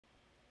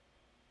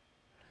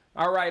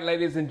All right,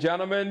 ladies and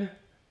gentlemen,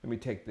 let me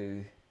take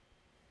the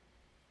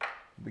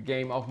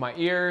game off my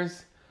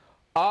ears.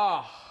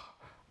 I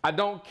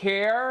don't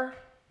care.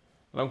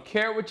 I don't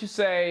care what you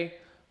say.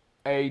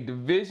 A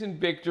division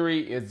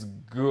victory is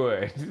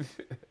good.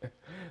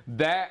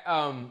 That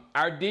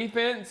our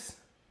defense,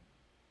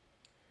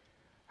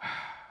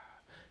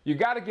 you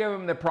got to give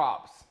them the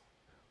props.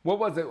 What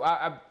was it?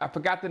 I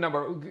forgot the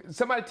number.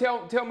 Somebody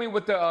tell me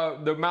what the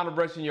amount of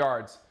rushing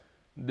yards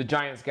the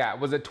Giants got.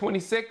 Was it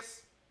 26?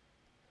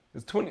 It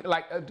was 20.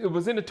 Like it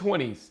was in the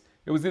 20s.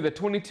 It was either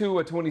 22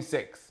 or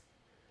 26.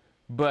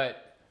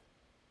 But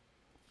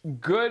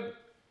good,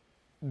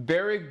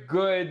 very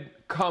good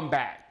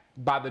comeback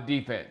by the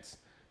defense.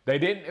 They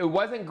didn't. It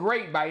wasn't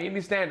great by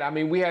any standard. I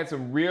mean, we had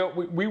some real.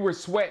 We were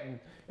sweating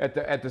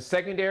at the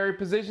secondary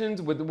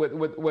positions with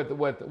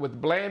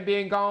Bland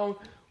being gone.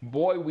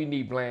 Boy, we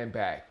need Bland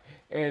back.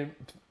 And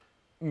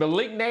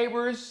Malik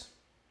Neighbors,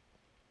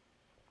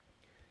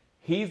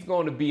 he's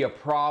going to be a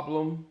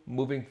problem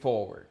moving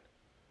forward.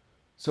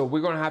 So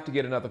we're going to have to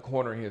get another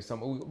corner here.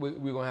 We're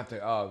going to have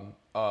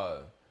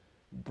to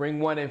bring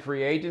one in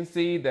free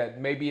agency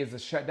that maybe is a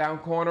shutdown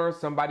corner,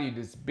 somebody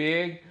that's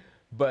big.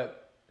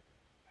 But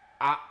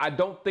I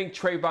don't think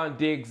Trayvon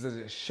Diggs is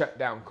a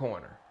shutdown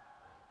corner.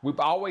 We've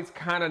always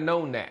kind of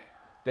known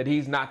that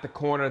he's not the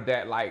corner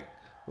that like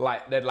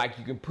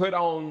you can put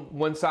on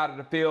one side of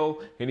the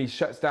field and he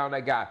shuts down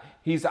that guy.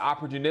 He's an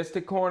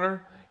opportunistic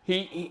corner.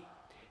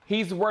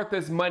 He's worth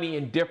his money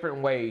in different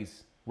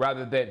ways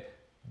rather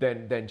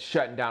than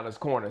shutting down his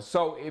corner.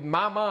 So in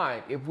my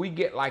mind, if we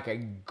get like a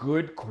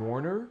good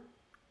corner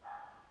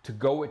to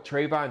go with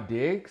Trayvon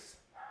Diggs,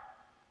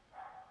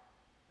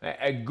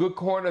 a good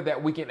corner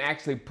that we can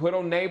actually put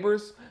on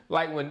Neighbors,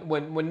 like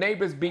when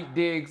Neighbors beat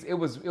Diggs, it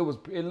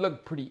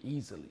looked pretty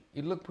easily.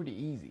 It looked pretty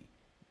easy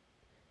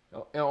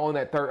on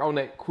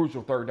that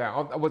crucial third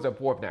down. Was it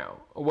fourth down?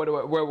 Where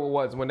it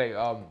was when they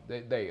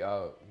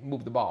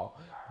moved the ball.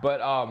 But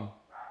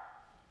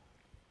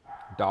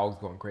dogs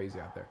going crazy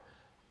out there.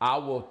 I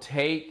will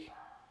take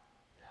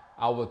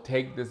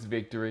this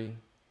victory,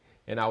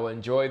 and I will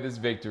enjoy this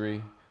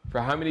victory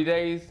for how many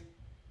days?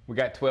 We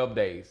got 12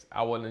 days.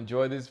 I will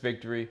enjoy this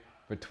victory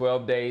for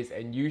 12 days,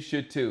 and you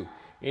should too.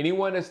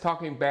 Anyone that's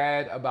talking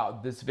bad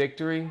about this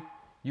victory,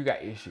 you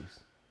got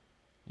issues.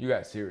 You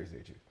got serious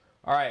issues.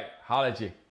 All right, holla at you.